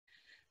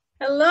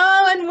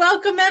Hello and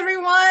welcome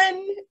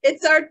everyone.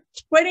 It's our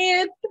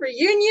 20th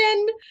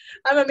reunion.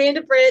 I'm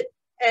Amanda Britt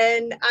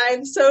and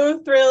I'm so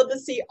thrilled to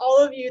see all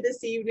of you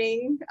this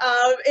evening.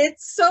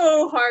 It's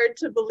so hard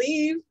to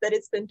believe that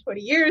it's been 20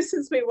 years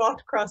since we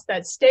walked across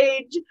that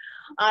stage.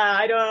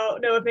 I don't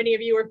know if any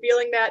of you are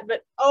feeling that,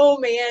 but oh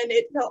man,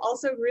 it felt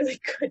also really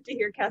good to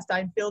hear Cast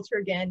Iron Filter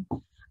again.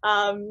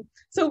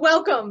 So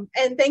welcome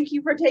and thank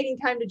you for taking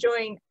time to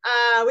join.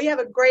 We have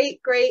a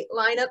great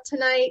lineup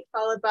tonight,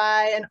 followed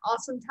by an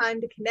awesome time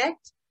to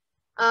connect.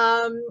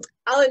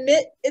 I'll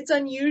admit it's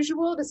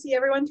unusual to see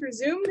everyone through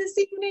Zoom this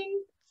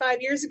evening.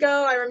 5 years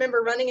ago, I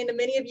remember running into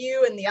many of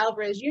you in the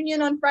Alvarez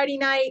Union on Friday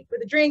night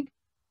with a drink,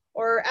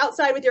 or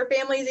outside with your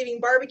families eating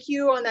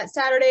barbecue on that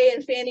Saturday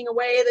and fanning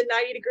away the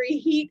 90-degree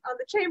heat on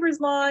the Chambers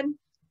lawn.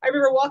 I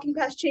remember walking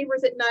past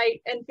Chambers at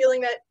night and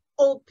feeling that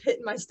old pit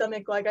in my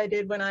stomach like I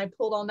did when I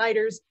pulled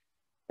all-nighters.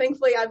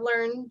 Thankfully, I've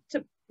learned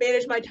to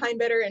manage my time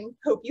better and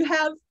hope you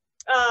have.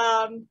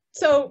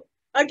 So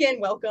again,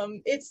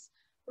 welcome. It's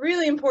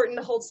really important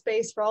to hold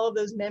space for all of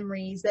those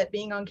memories that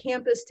being on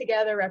campus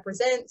together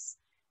represents.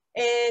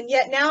 And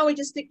yet now we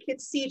just get to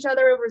see each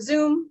other over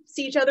Zoom,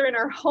 see each other in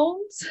our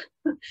homes.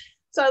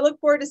 So I look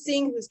forward to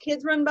seeing whose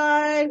kids run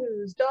by,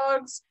 whose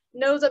dogs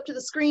nose up to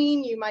the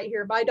screen. You might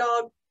hear my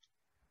dog.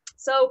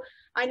 So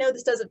I know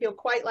this doesn't feel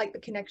quite like the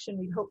connection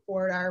we'd hoped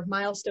for at our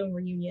milestone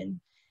reunion,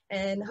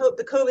 and hope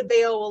the COVID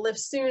veil will lift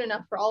soon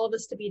enough for all of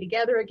us to be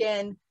together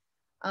again.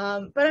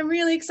 But I'm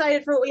really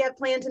excited for what we have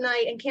planned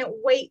tonight and can't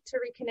wait to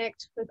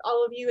reconnect with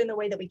all of you in the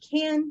way that we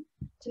can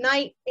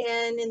tonight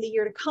and in the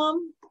year to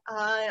come.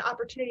 An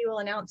opportunity we'll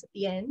announce at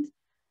the end.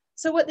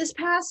 So what this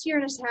past year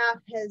and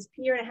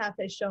a half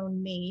has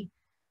shown me,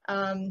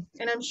 and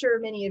I'm sure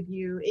many of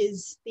you,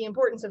 is the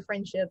importance of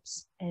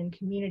friendships and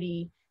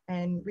community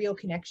and real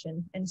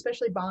connection, and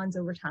especially bonds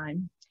over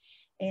time.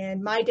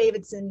 And my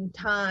Davidson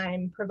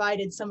time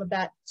provided some of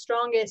that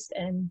strongest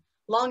and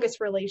longest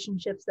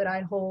relationships that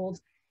I hold,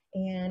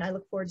 and I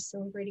look forward to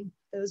celebrating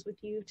those with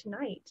you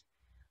tonight.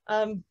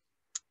 And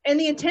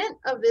the intent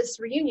of this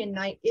reunion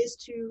night is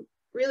to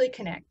really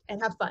connect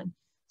and have fun.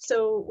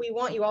 So we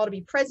want you all to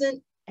be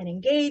present and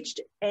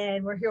engaged,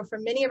 and we're here for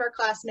many of our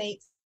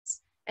classmates.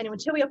 And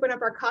until we open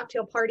up our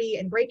cocktail party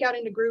and break out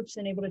into groups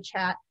and able to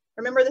chat,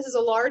 remember this is a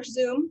large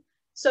Zoom,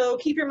 so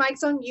keep your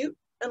mics on mute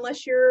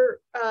unless you're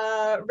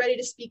ready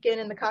to speak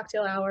in the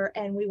cocktail hour,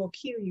 and we will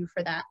cue you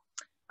for that.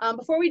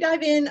 Before we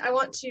dive in, I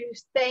want to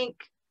thank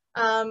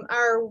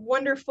our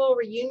wonderful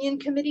reunion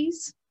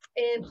committees.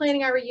 In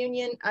planning our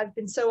reunion, I've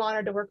been so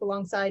honored to work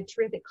alongside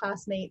terrific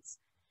classmates,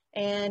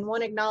 and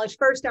want to acknowledge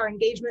first our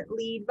engagement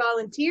lead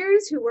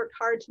volunteers who worked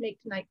hard to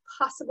make tonight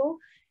possible.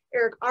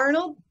 Eric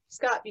Arnold,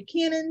 Scott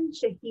Buchanan,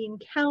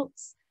 Shaheen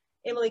Counts,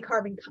 Emily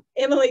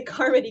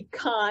Carmody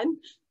Khan,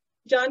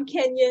 John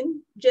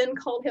Kenyon, Jen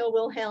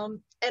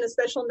Caldwell-Wilhelm, and a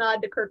special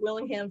nod to Kirk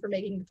Willingham for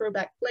making the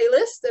throwback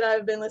playlist that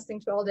I've been listening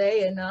to all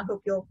day, and I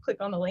hope you'll click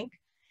on the link.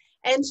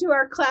 And to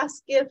our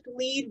class gift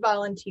lead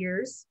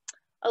volunteers,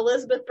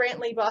 Elizabeth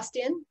Brantley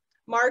Boston,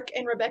 Mark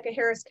and Rebecca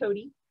Harris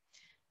Cody,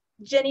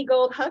 Jenny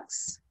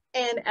Goldhucks,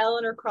 and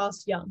Eleanor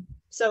Cross Young.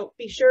 So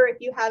be sure, if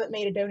you haven't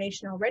made a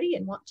donation already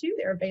and want to,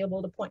 they're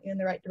available to point you in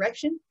the right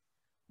direction.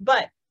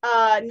 But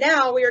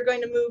now we are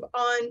going to move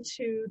on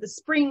to the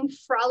Spring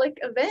Frolic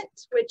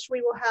event, which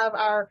we will have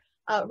our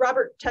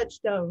Robert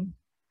Touchstone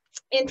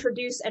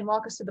introduce and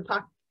walk us through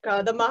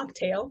the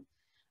mocktail.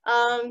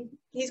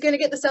 He's going to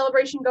get the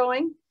celebration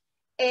going.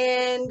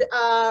 And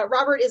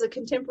Robert is a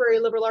contemporary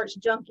liberal arts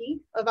junkie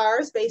of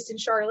ours based in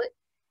Charlotte,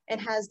 and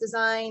has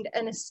designed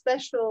an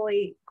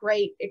especially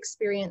great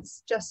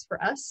experience just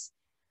for us.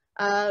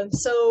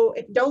 So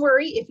don't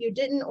worry, if you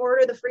didn't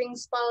order the Spring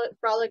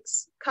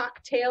Frolics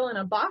cocktail in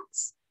a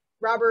box,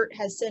 Robert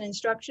has sent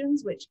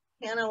instructions, which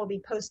Hannah will be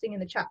posting in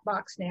the chat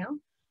box now,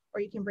 or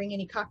you can bring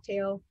any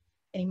cocktail,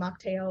 any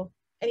mocktail,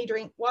 any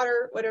drink,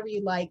 water, whatever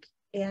you like.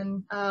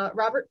 And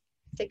Robert,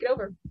 take it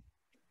over.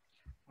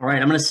 All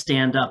right, I'm going to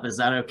stand up. Is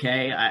that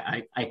okay?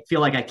 I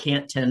feel like I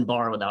can't tend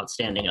bar without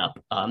standing up.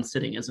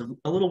 Sitting is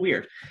a little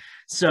weird.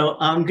 So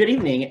good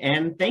evening,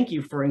 and thank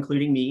you for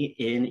including me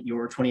in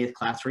your 20th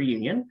class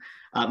reunion.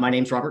 My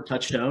name's Robert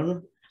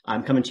Touchstone.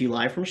 I'm coming to you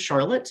live from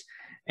Charlotte,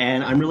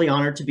 and I'm really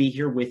honored to be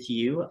here with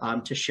you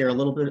to share a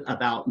little bit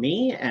about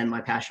me and my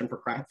passion for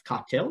craft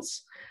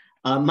cocktails.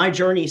 My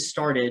journey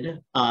started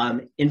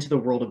into the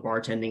world of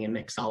bartending and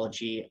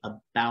mixology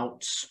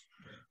about,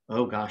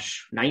 oh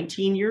gosh,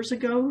 19 years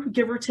ago,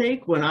 give or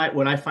take, when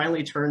I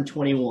finally turned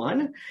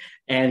 21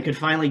 and could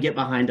finally get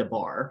behind a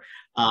bar.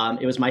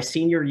 It was my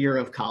senior year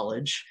of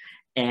college,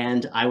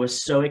 and I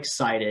was so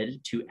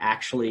excited to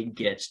actually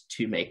get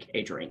to make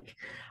a drink.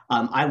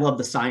 I love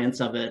the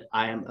science of it.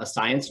 I am a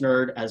science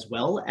nerd as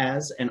well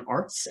as an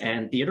arts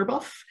and theater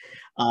buff.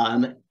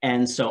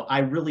 And so I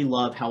really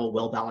love how a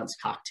well-balanced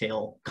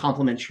cocktail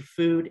complements your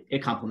food,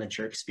 it complements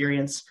your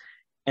experience,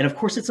 and of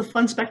course, it's a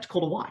fun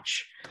spectacle to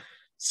watch.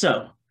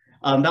 So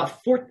about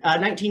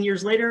 19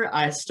 years later,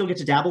 I still get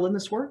to dabble in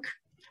this work.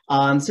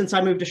 Since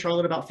I moved to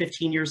Charlotte about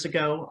 15 years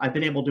ago, I've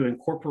been able to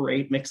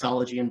incorporate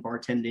mixology and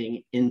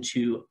bartending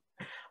into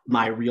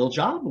my real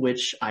job,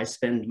 which I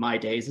spend my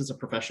days as a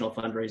professional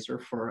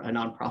fundraiser for a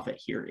nonprofit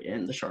here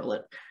in the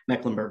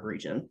Charlotte-Mecklenburg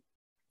region.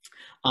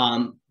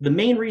 The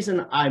main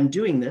reason I'm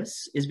doing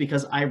this is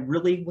because I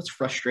really was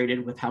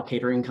frustrated with how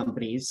catering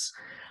companies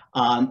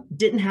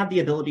didn't have the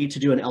ability to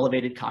do an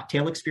elevated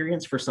cocktail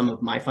experience for some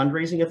of my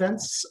fundraising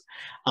events.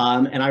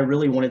 And I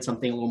really wanted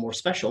something a little more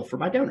special for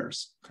my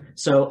donors.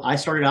 So I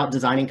started out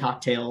designing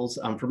cocktails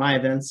for my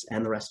events,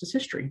 and the rest is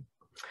history.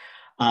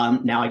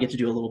 Now I get to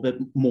do a little bit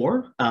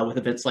more with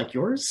events like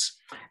yours.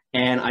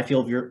 And I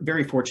feel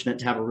very fortunate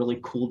to have a really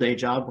cool day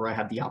job where I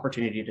have the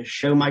opportunity to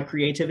show my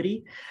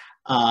creativity,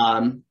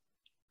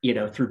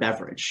 through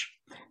beverage.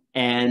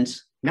 And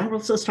now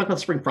let's talk about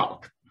Spring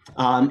Frolic.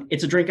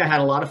 It's a drink I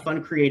had a lot of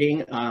fun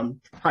creating,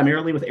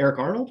 primarily with Eric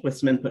Arnold, with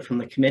some input from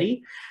the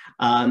committee.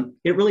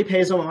 It really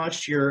pays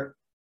homage to your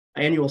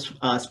annual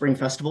Spring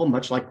Festival,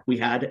 much like we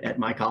had at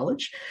my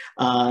college.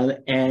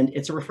 And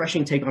it's a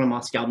refreshing take on a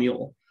Moscow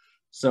Mule.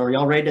 So are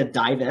y'all ready to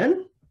dive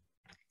in?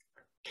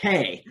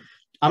 Okay,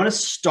 I'm gonna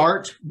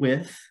start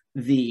with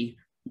the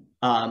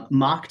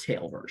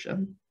mocktail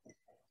version.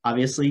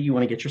 Obviously, you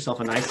wanna get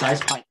yourself a nice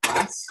sized pint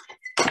glass.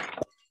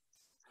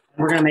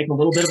 We're gonna make a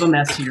little bit of a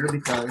mess here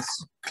because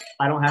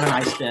I don't have an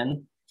ice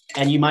bin.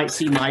 And you might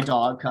see my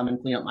dog come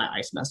and clean up my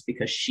ice mess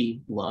because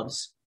she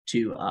loves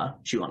to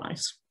chew on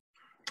ice.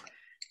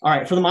 All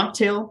right, for the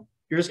mocktail,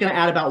 you're just gonna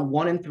add about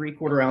 1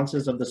 3/4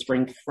 ounces of the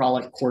Spring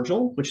Frolic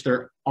cordial, which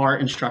there are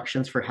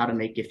instructions for how to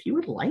make if you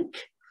would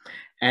like,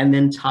 and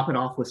then top it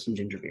off with some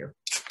ginger beer.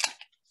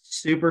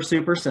 Super,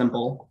 super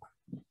simple.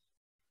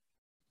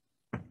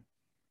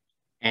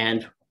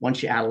 And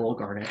once you add a little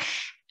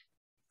garnish,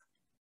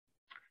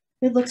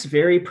 it looks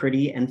very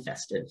pretty and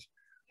festive.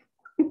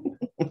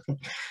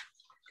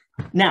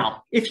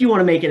 Now, if you want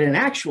to make it an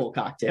actual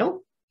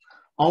cocktail,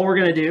 all we're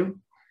going to do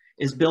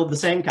is build the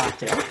same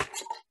cocktail.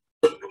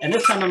 And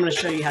this time I'm going to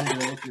show you how to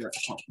do it if you're at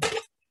home.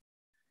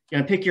 You're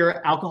going to pick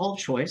your alcohol of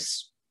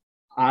choice.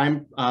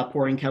 I'm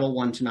pouring Kettle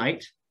One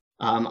tonight.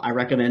 I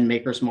recommend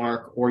Maker's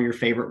Mark or your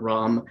favorite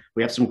rum.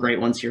 We have some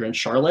great ones here in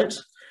Charlotte.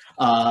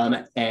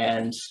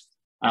 And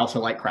I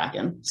also like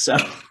Kraken. So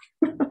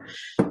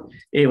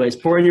anyways,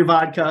 pour in your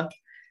vodka.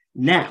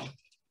 Now,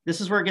 this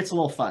is where it gets a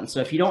little fun. So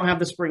if you don't have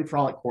the Spring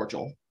Frolic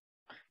cordial,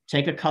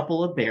 take a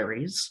couple of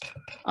berries.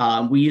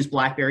 We use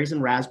blackberries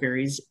and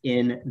raspberries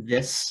in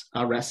this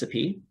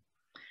recipe.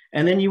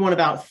 And then you want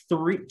about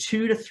 2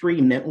 to 3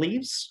 mint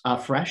leaves,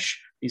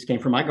 fresh. These came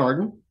from my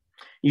garden.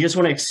 You just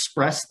want to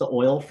express the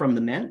oil from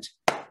the mint.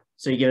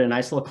 So you get a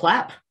nice little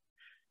clap,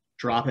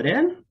 drop it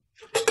in,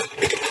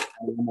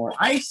 a little more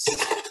ice,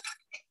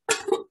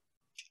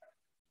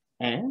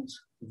 and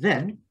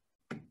then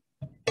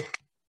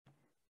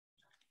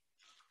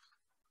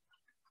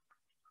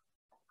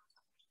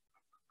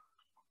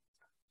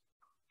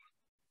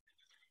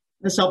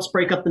this helps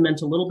break up the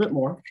mint a little bit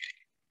more.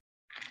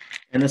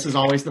 And this is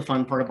always the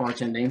fun part of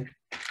bartending.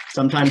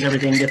 Sometimes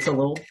everything gets a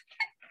little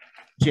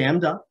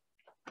jammed up.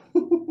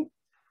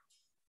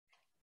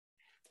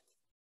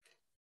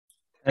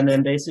 And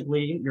then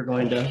basically you're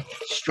going to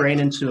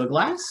strain into a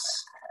glass.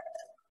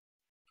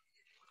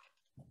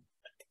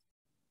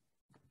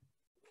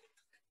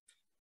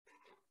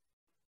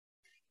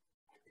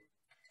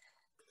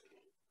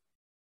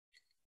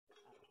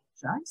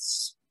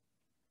 Nice.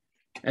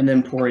 And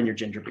then pour in your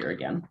ginger beer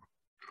again.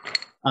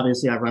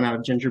 Obviously, I've run out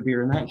of ginger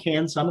beer in that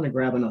can, so I'm going to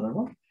grab another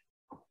one.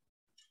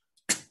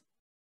 And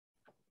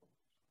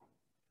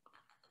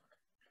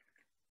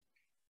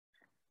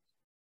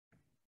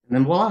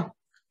then voila.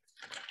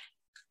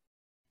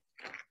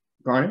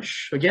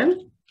 Garnish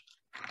again,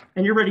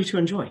 and you're ready to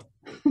enjoy.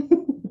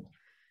 And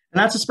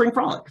that's a Spring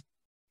Frolic.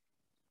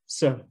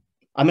 So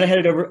I'm going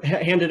to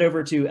hand it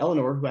over to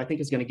Eleanor, who I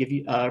think is going to give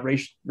you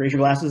raise your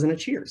glasses and a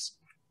cheers.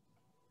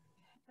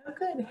 Oh,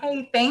 good.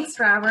 Hey, thanks,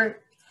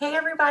 Robert. Hey,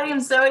 everybody.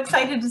 I'm so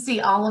excited to see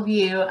all of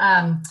you.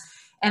 And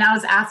I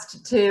was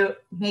asked to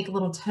make a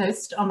little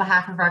toast on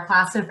behalf of our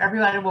class. So if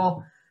everybody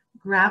will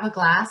grab a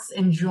glass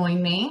and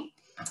join me.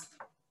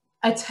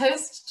 A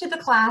toast to the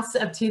class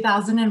of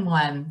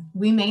 2001.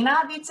 We may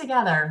not be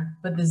together,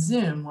 but the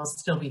Zoom will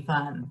still be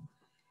fun.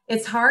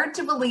 It's hard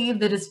to believe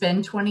that it's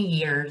been 20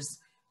 years,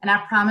 and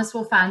I promise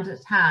we'll find a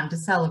time to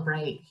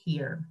celebrate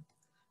here.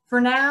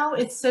 For now,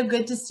 it's so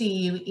good to see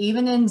you,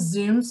 even in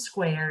Zoom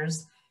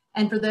squares.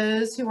 And for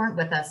those who aren't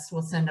with us,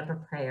 we'll send up a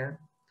prayer.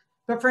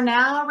 But for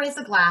now, raise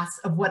a glass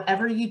of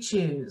whatever you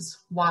choose,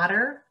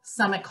 water,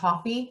 Summit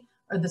coffee,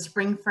 or the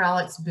Spring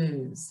Frolics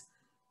booze.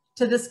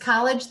 To this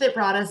college that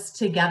brought us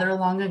together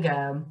long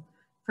ago,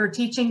 for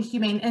teaching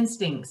humane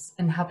instincts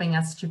and helping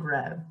us to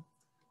grow.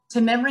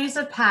 To memories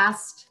of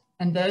past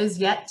and those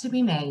yet to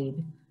be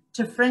made,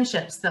 to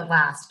friendships that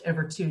last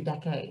over 2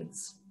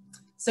 decades.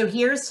 So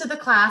here's to the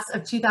class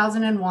of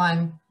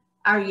 2001.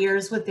 Our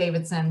years with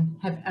Davidson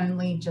have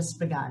only just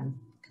begun.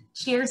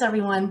 Cheers,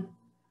 everyone.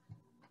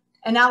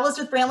 And now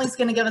Elizabeth Brantley's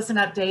going to give us an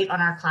update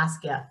on our class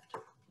gift.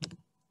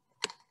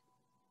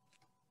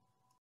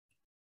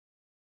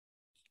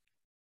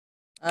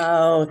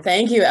 Oh,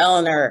 thank you,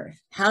 Eleanor.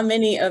 How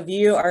many of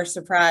you are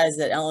surprised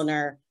that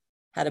Eleanor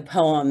had a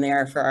poem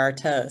there for our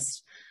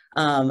toast.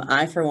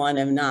 I, for one,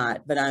 am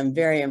not, but I'm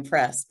very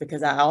impressed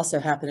because I also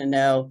happen to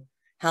know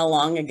how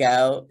long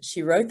ago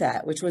she wrote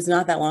that, which was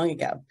not that long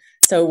ago.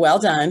 So well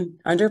done,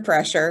 under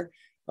pressure,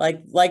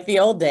 like the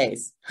old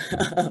days.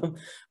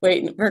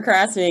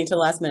 Procrastinating to the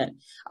last minute.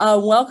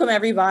 Welcome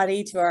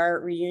everybody to our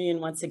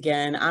reunion once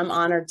again. I'm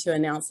honored to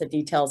announce the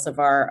details of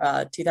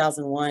our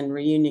 2001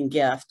 reunion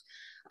gift.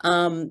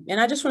 And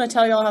I just want to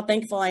tell you all how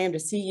thankful I am to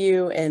see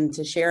you and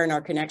to share in our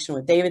connection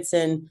with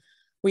Davidson.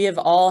 We have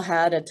all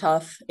had a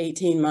tough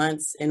 18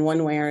 months in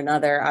one way or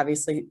another,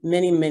 obviously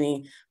many,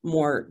 many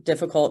more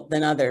difficult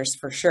than others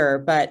for sure.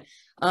 But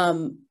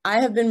I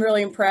have been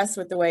really impressed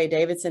with the way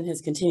Davidson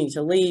has continued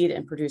to lead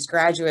and produce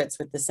graduates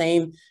with the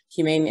same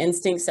humane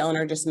instincts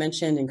Eleanor just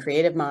mentioned, and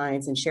creative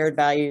minds and shared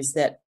values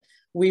that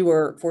we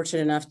were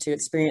fortunate enough to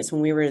experience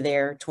when we were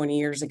there 20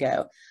 years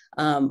ago.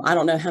 I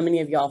don't know how many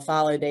of y'all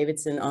follow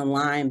Davidson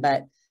online,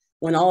 but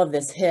when all of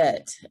this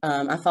hit,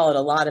 I followed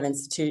a lot of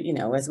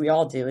as we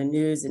all do, in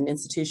news and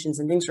institutions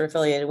and things we're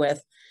affiliated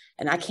with.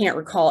 And I can't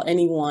recall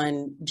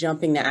anyone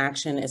jumping to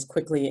action as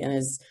quickly and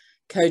as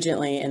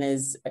cogently and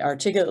as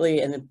articulately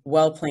and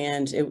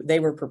well-planned. They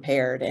were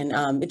prepared.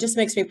 And it just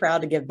makes me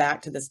proud to give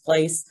back to this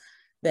place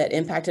that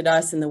impacted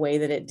us in the way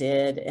that it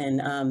did.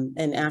 And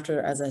after,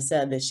 as I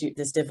said,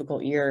 this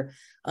difficult year,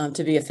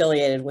 to be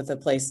affiliated with a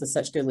place with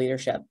such good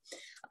leadership.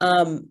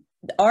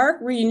 Our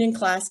reunion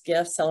class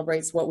gift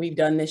celebrates what we've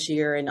done this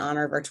year in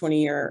honor of our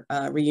 20-year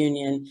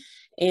reunion,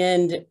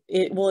 and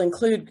it will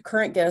include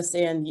current gifts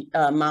and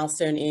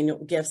milestone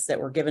annual gifts that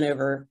were given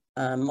over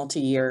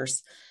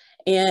multi-years.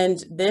 And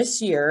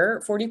this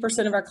year,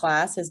 40% of our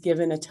class has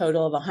given a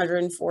total of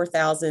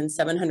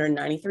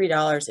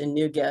 $104,793 in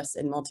new gifts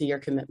and multi-year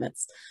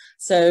commitments.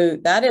 So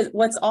that is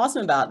what's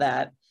awesome about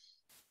that.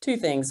 Two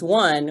things.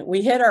 One,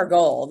 we hit our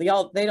goal. They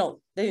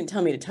didn't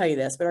tell me to tell you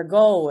this, but our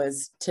goal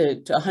was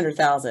to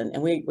 100,000,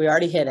 and we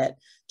already hit it.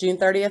 June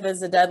 30th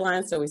is the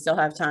deadline, so we still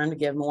have time to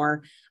give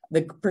more.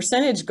 The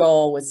percentage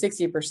goal was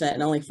 60%,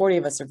 and only 40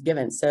 of us have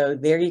given. So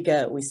there you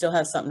go. We still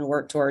have something to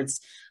work towards.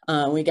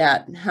 We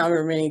got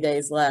however many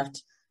days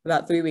left,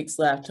 about 3 weeks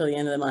left till the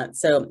end of the month.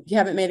 So if you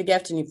haven't made a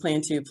gift and you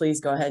plan to,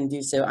 please go ahead and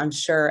do so. I'm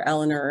sure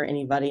Eleanor or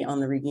anybody on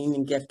the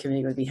reunion gift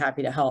committee would be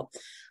happy to help.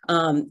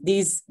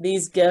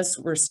 These gifts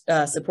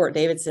support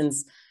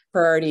Davidson's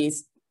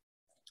priorities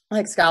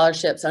like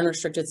scholarships,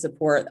 unrestricted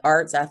support,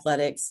 arts,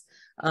 athletics,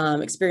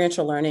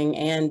 experiential learning,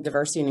 and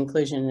diversity and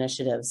inclusion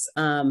initiatives.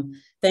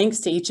 Thanks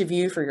to each of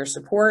you for your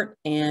support,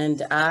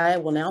 and I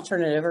will now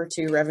turn it over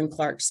to Reverend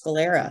Clark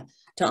Scalera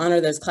to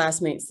honor those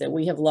classmates that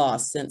we have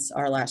lost since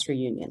our last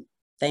reunion.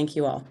 Thank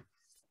you all.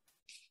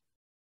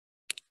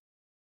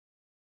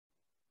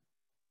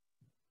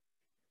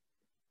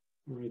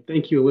 All right,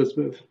 thank you,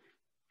 Elizabeth.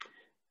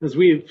 As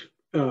we've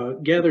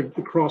gathered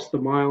across the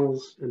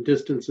miles and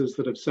distances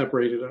that have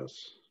separated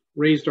us,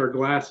 raised our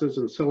glasses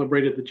and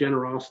celebrated the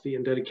generosity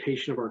and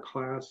dedication of our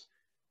class,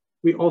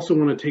 we also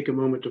want to take a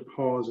moment to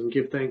pause and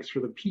give thanks for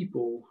the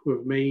people who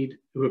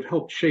have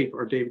helped shape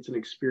our Davidson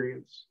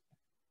experience.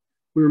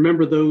 We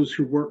remember those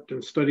who worked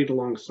and studied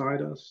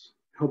alongside us,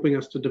 helping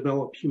us to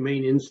develop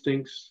humane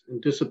instincts and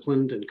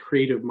disciplined and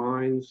creative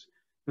minds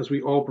as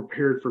we all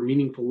prepared for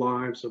meaningful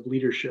lives of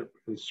leadership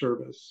and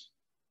service.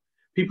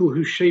 People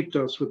who shaped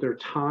us with their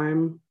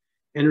time,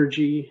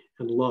 energy,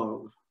 and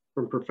love,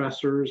 from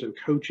professors and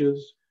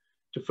coaches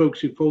to folks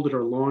who folded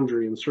our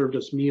laundry and served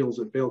us meals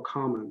at Vail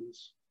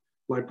Commons,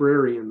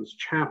 librarians,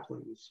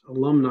 chaplains,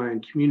 alumni,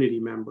 and community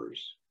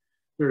members.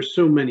 There are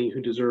so many who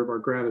deserve our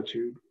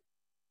gratitude.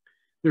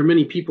 There are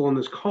many people on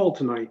this call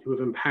tonight who have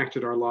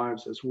impacted our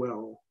lives as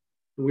well,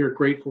 and we are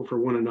grateful for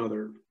one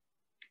another.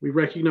 We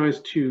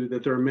recognize too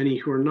that there are many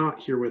who are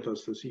not here with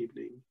us this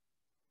evening.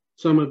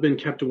 Some have been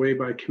kept away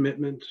by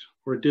commitment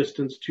or a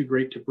distance too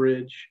great to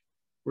bridge,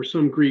 or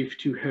some grief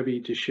too heavy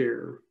to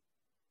share.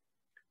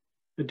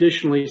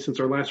 Additionally, since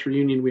our last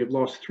reunion, we have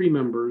lost 3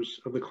 members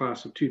of the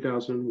class of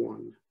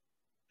 2001,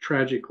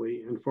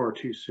 tragically and far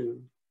too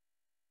soon.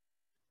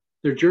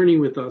 Their journey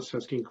with us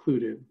has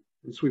concluded,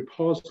 and so we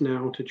pause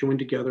now to join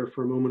together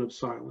for a moment of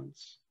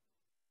silence.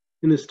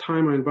 In this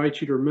time, I invite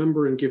you to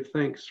remember and give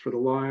thanks for the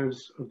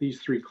lives of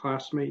these 3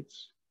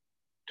 classmates,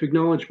 to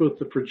acknowledge both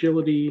the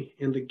fragility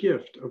and the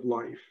gift of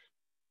life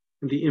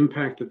and the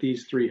impact that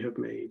these 3 have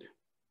made.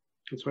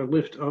 And so I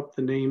lift up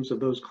the names of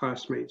those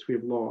classmates we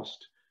have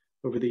lost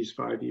over these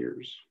 5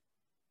 years.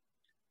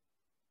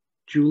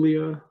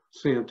 Julia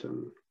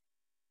Santon,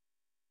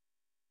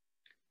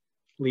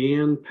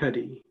 Leanne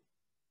Petty,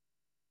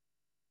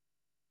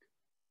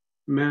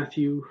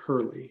 Matthew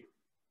Hurley,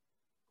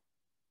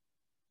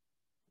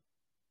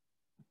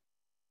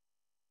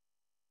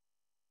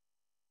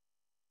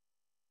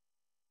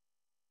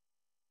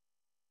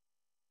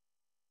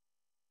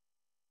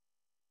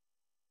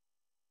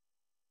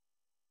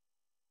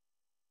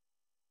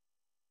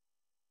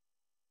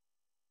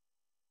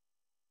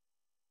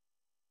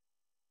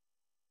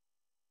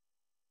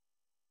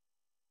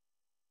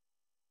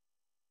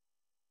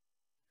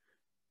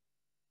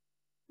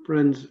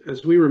 Friends,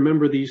 as we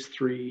remember these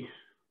 3,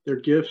 their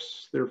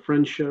gifts, their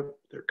friendship,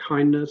 their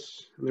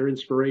kindness, and their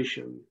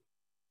inspiration,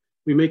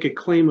 we make a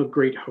claim of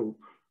great hope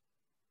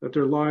that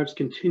their lives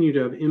continue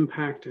to have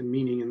impact and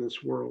meaning in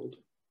this world.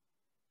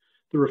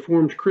 The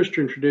Reformed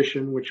Christian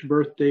tradition, which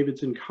birthed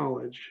Davidson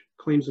College,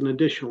 claims an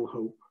additional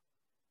hope,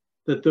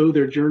 that though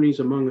their journeys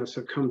among us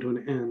have come to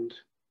an end,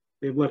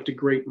 they have left a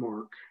great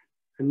mark,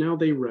 and now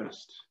they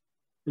rest,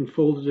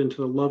 enfolded into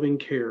the loving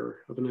care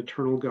of an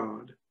eternal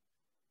God,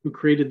 who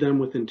created them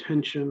with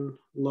intention,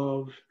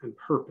 love, and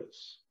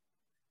purpose,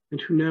 and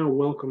who now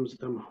welcomes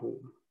them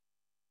home.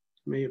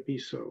 May it be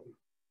so.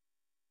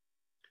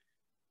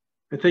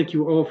 I thank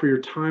you all for your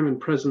time and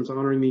presence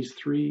honoring these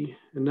three,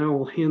 and now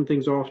I'll hand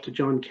things off to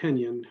John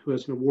Kenyon, who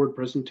has an award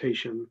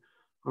presentation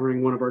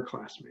honoring one of our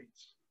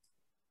classmates.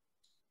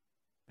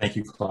 Thank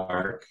you,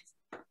 Clark.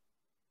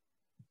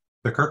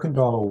 The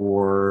Kirkendall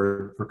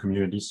Award for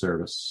Community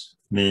Service,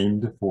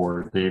 named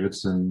for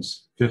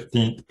Davidson's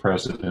 15th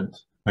president,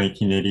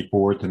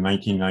 1984 to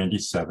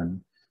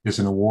 1997, is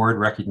an award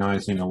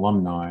recognizing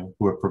alumni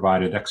who have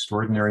provided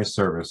extraordinary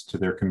service to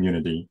their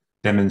community,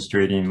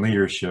 demonstrating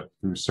leadership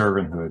through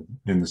servanthood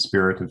in the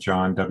spirit of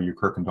John W.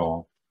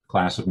 Kirkendall,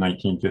 class of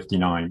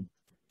 1959.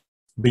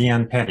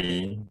 Leanne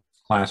Petty,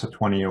 class of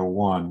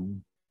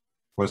 2001,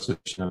 was the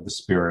of the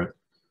spirit,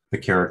 the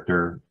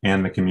character,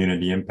 and the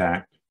community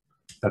impact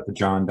that the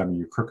John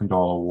W.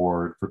 Kirkendall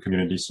Award for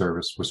Community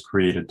Service was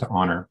created to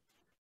honor.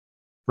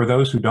 For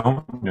those who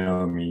don't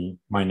know me,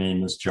 my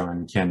name is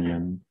John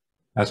Kenyon.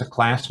 As a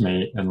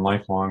classmate and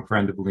lifelong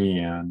friend of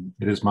Leanne,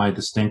 it is my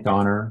distinct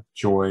honor,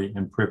 joy,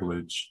 and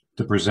privilege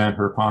to present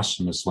her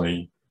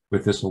posthumously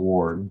with this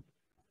award.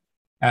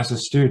 As a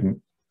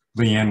student,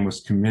 Leanne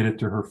was committed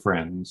to her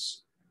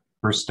friends,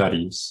 her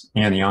studies,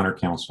 and the Honor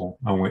Council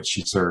on which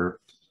she served.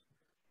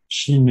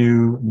 She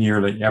knew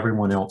nearly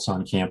everyone else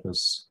on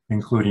campus,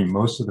 including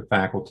most of the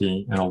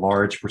faculty and a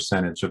large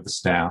percentage of the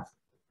staff,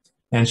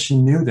 and she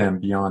knew them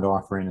beyond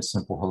offering a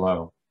simple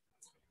hello.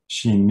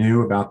 She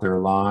knew about their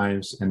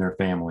lives and their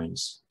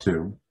families,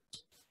 too.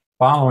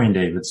 Following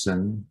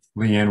Davidson,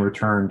 Leanne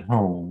returned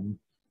home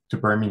to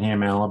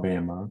Birmingham,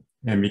 Alabama,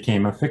 and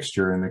became a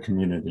fixture in the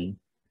community.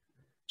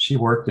 She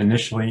worked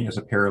initially as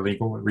a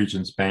paralegal at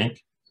Regions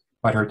Bank,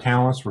 but her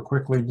talents were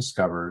quickly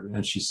discovered,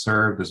 and she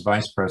served as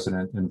vice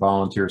president and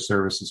volunteer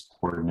services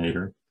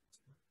coordinator.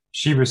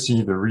 She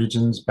received the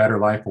Regions Better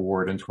Life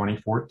Award in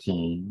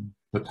 2014,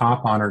 the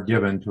top honor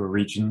given to a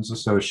Regions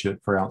associate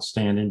for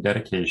outstanding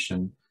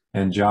dedication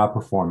and job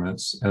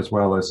performance, as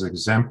well as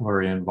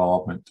exemplary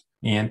involvement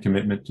and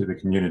commitment to the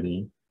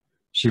community.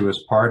 She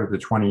was part of the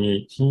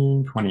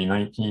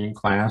 2018-2019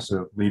 class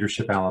of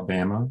Leadership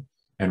Alabama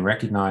and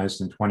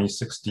recognized in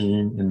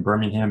 2016 in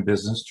Birmingham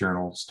Business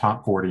Journal's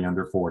Top 40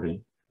 Under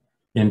 40.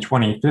 In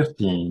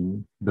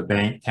 2015, the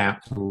bank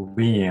tapped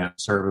Leanne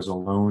to serve as a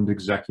loaned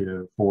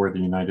executive for the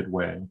United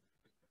Way.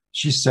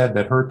 She said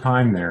that her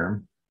time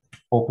there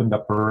opened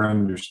up her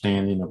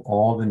understanding of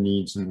all the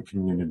needs in the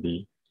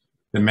community,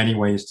 the many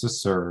ways to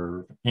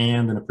serve,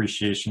 and an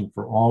appreciation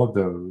for all of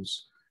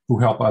those who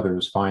help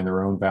others find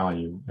their own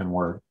value and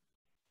worth.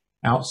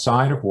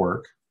 Outside of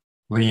work,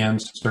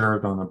 Leanne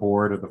served on the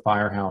board of the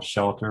Firehouse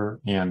Shelter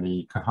and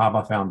the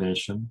Cahaba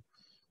Foundation,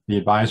 the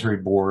advisory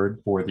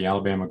board for the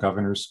Alabama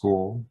Governor's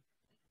School,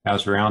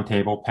 as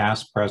roundtable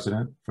past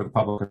president for the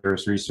Public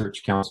Affairs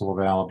Research Council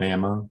of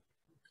Alabama,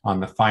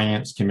 on the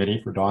Finance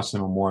Committee for Dawson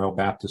Memorial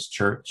Baptist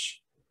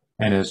Church,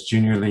 and as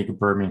Junior League of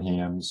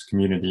Birmingham's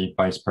community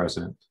vice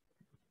president.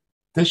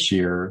 This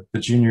year, the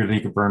Junior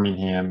League of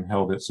Birmingham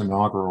held its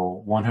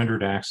inaugural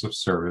 100 Acts of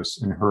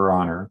Service in her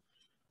honor,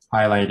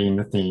 highlighting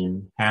the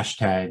theme,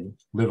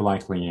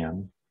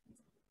 #LiveLikeLeanne.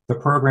 The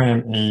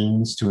program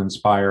aims to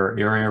inspire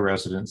area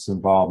residents'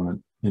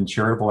 involvement in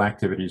charitable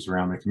activities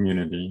around the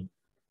community.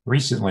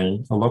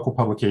 Recently, a local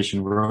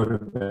publication wrote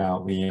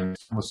about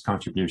Leanne's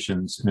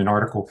contributions in an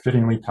article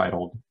fittingly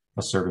titled,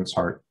 A Servant's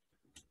Heart.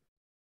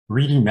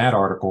 Reading that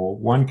article,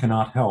 one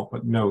cannot help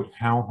but note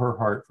how her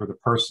heart for the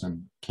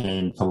person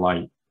came to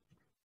light.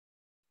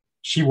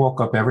 She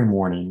woke up every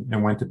morning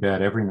and went to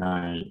bed every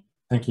night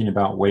thinking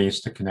about ways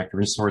to connect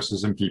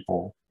resources and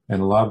people,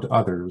 and loved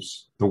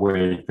others the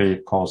way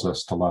faith calls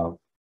us to love.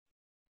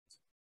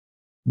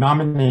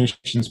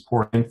 Nominations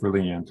poured in for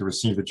Leanne to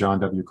receive the John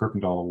W.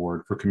 Kirkendall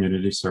Award for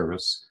Community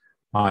Service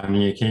on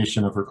the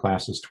occasion of her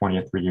class's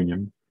 20th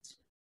reunion.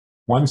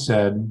 One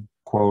said,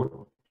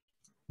 quote,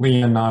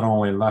 Leanne not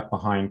only left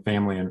behind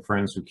family and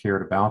friends who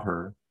cared about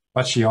her,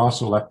 but she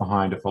also left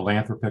behind a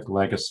philanthropic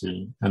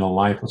legacy and a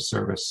life of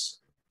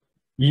service.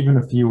 Even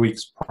a few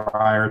weeks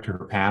prior to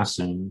her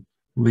passing,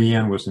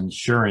 Leanne was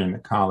ensuring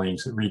that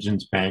colleagues at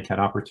Regions Bank had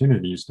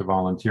opportunities to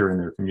volunteer in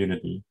their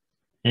community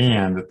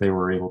and that they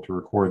were able to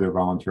record their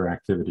volunteer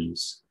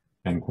activities,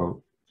 end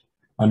quote.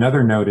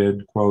 Another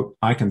noted, quote,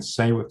 I can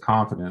say with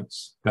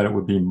confidence that it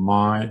would be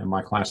my and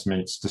my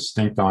classmates'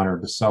 distinct honor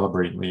to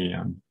celebrate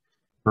Leanne,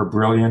 her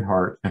brilliant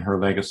heart and her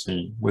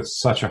legacy with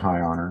such a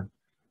high honor.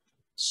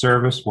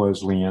 Service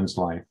was Leanne's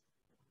life.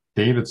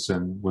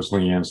 Davidson was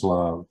Leanne's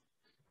love.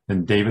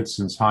 And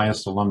Davidson's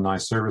highest alumni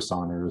service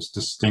honor is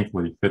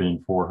distinctly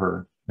fitting for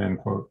her. end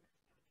quote.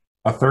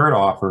 A third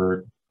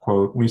offered,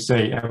 quote, we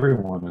say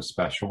everyone is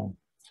special,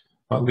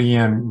 but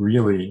Leanne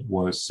really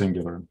was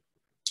singular.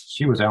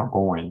 She was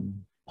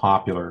outgoing,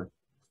 popular,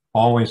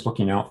 always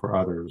looking out for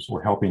others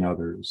or helping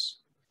others,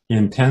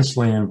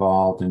 intensely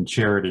involved in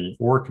charity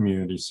or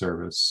community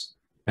service,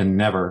 and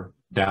never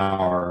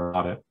dour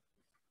about it.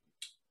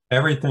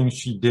 Everything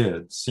she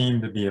did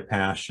seemed to be a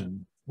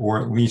passion,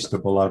 or at least a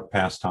beloved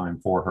pastime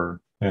for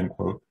her, end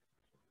quote.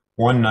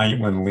 One night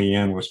when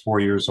Leanne was 4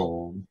 years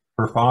old,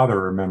 her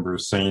father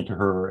remembers saying to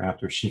her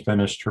after she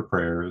finished her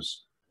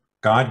prayers,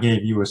 God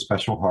gave you a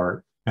special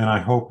heart, and I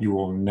hope you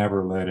will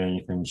never let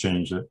anything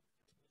change it.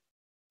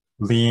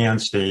 Leanne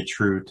stayed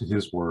true to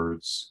his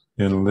words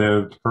and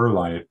lived her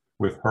life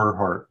with her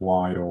heart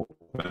wide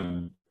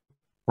open.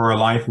 For a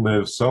life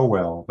lived so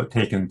well, but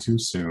taken too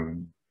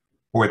soon,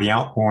 for the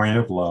outpouring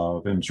of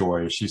love and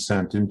joy she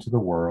sent into the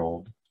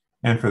world,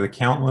 and for the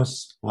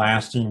countless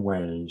lasting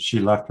ways she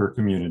left her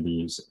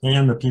communities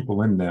and the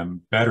people in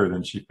them better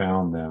than she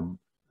found them.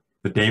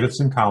 The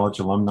Davidson College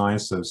Alumni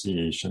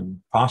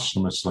Association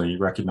posthumously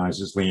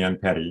recognizes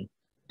Leanne Petty,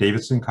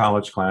 Davidson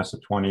College class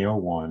of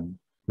 2001,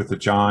 with the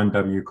John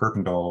W.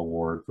 Kirkendall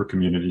Award for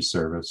Community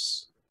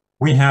Service.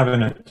 We have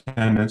in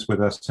attendance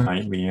with us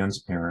tonight Leanne's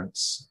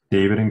parents,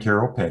 David and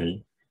Carol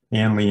Petty,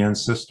 and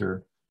Leanne's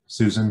sister,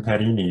 Susan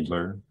Petty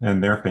Needler,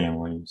 and their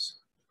families,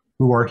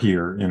 who are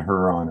here in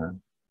her honor.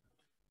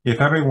 If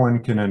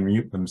everyone can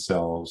unmute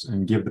themselves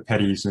and give the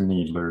Pettys and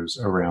Needlers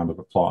a round of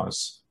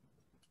applause.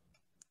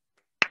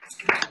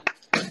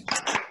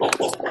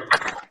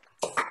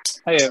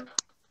 Hi.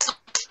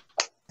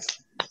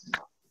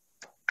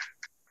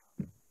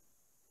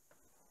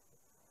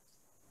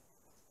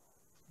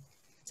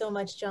 So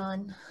much,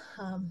 John.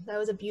 That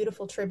was a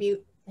beautiful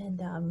tribute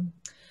and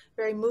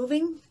very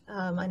moving.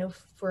 I know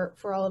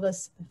for all of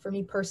us, for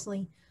me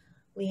personally,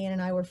 Leanne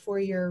and I were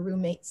 4-year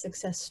roommate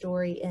success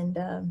story, and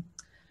I'm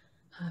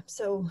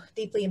so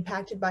deeply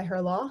impacted by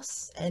her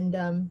loss,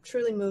 and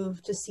truly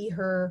moved to see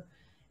her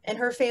and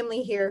her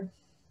family here,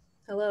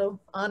 hello,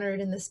 honored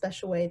in this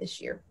special way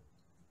this year.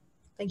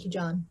 Thank you,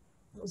 John.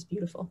 It was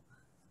beautiful.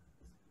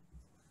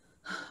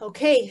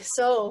 Okay,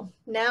 so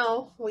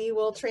now we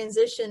will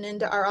transition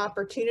into our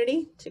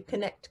opportunity to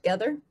connect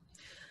together.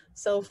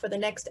 So for the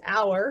next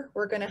hour,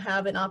 we're going to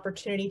have an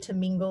opportunity to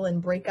mingle in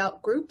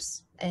breakout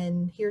groups,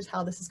 and here's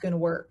how this is going to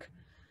work.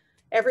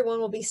 Everyone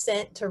will be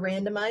sent to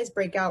randomized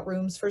breakout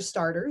rooms for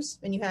starters,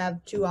 and you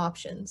have 2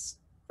 options.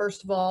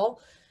 First of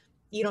all,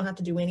 you don't have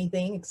to do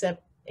anything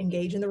except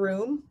engage in the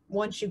room.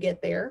 Once you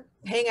get there,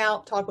 hang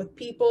out, talk with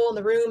people in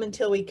the room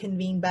until we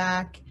convene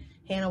back.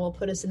 Hannah will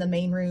put us in the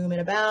main room in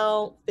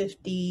about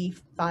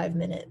 55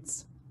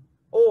 minutes.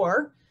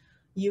 Or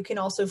you can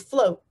also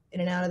float in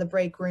and out of the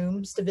break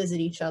rooms to visit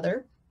each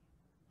other.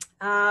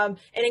 And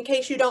in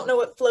case you don't know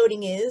what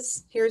floating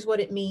is, here's what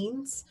it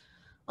means.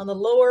 On the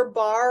lower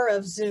bar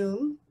of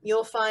Zoom,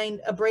 you'll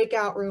find a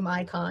breakout room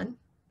icon.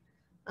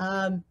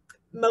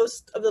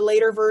 Most of the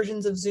later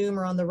versions of Zoom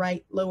are on the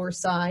right lower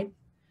side.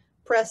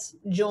 Press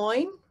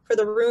join for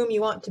the room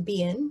you want to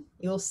be in.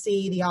 You'll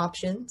see the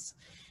options.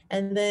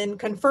 And then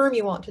confirm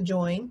you want to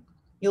join.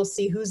 You'll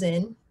see who's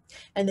in,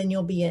 and then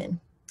you'll be in.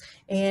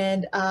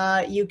 And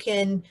you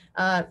can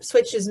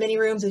switch as many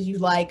rooms as you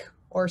like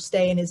or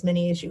stay in as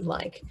many as you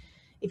like.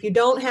 If you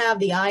don't have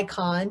the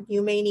icon,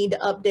 you may need to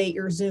update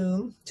your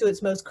Zoom to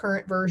its most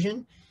current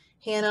version.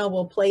 Hannah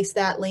will place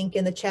that link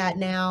in the chat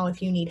now.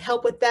 If you need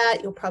help with that,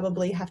 you'll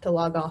probably have to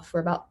log off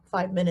for about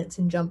 5 minutes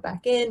and jump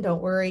back in.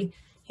 Don't worry,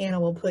 Hannah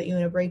will put you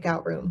in a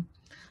breakout room.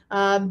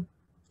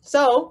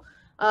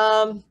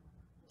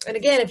 And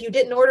again, if you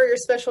didn't order your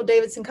special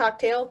Davidson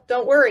cocktail,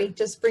 don't worry,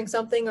 just bring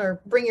something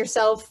or bring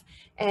yourself,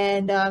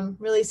 and I'm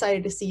really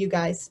excited to see you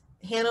guys.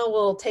 Hannah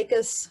will take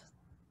us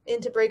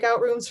into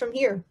breakout rooms from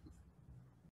here.